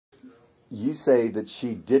you say that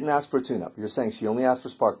she didn't ask for a tune-up. You're saying she only asked for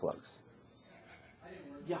spark plugs.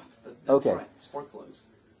 Yeah, that's okay. right. Spark plugs.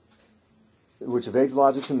 Which evades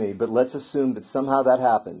logic to me, but let's assume that somehow that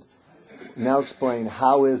happened. Now explain,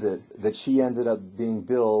 how is it that she ended up being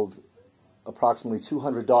billed approximately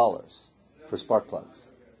 $200 for spark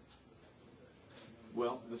plugs?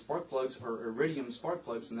 Well, the spark plugs are iridium spark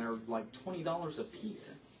plugs, and they're like $20 a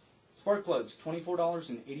piece. Spark plugs,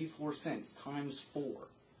 $24.84 times 4.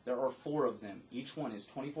 There are 4 of them. Each one is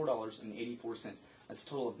 $24.84. That's a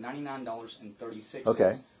total of $99.36.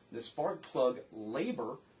 Okay. The spark plug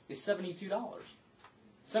labor is $72.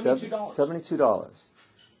 $72.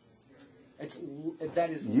 That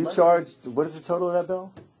is. You charged. What is the total of that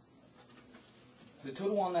bill? The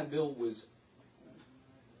total on that bill was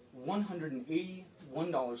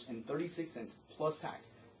 $181.36 plus tax.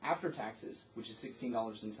 After taxes, which is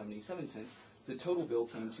 $16.77, the total bill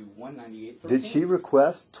came to $198.13. Did she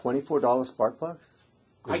request $24 spark plugs?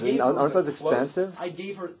 Aren't those expensive? I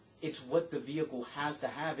gave her. It's what the vehicle has to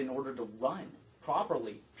have in order to run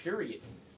properly. Period.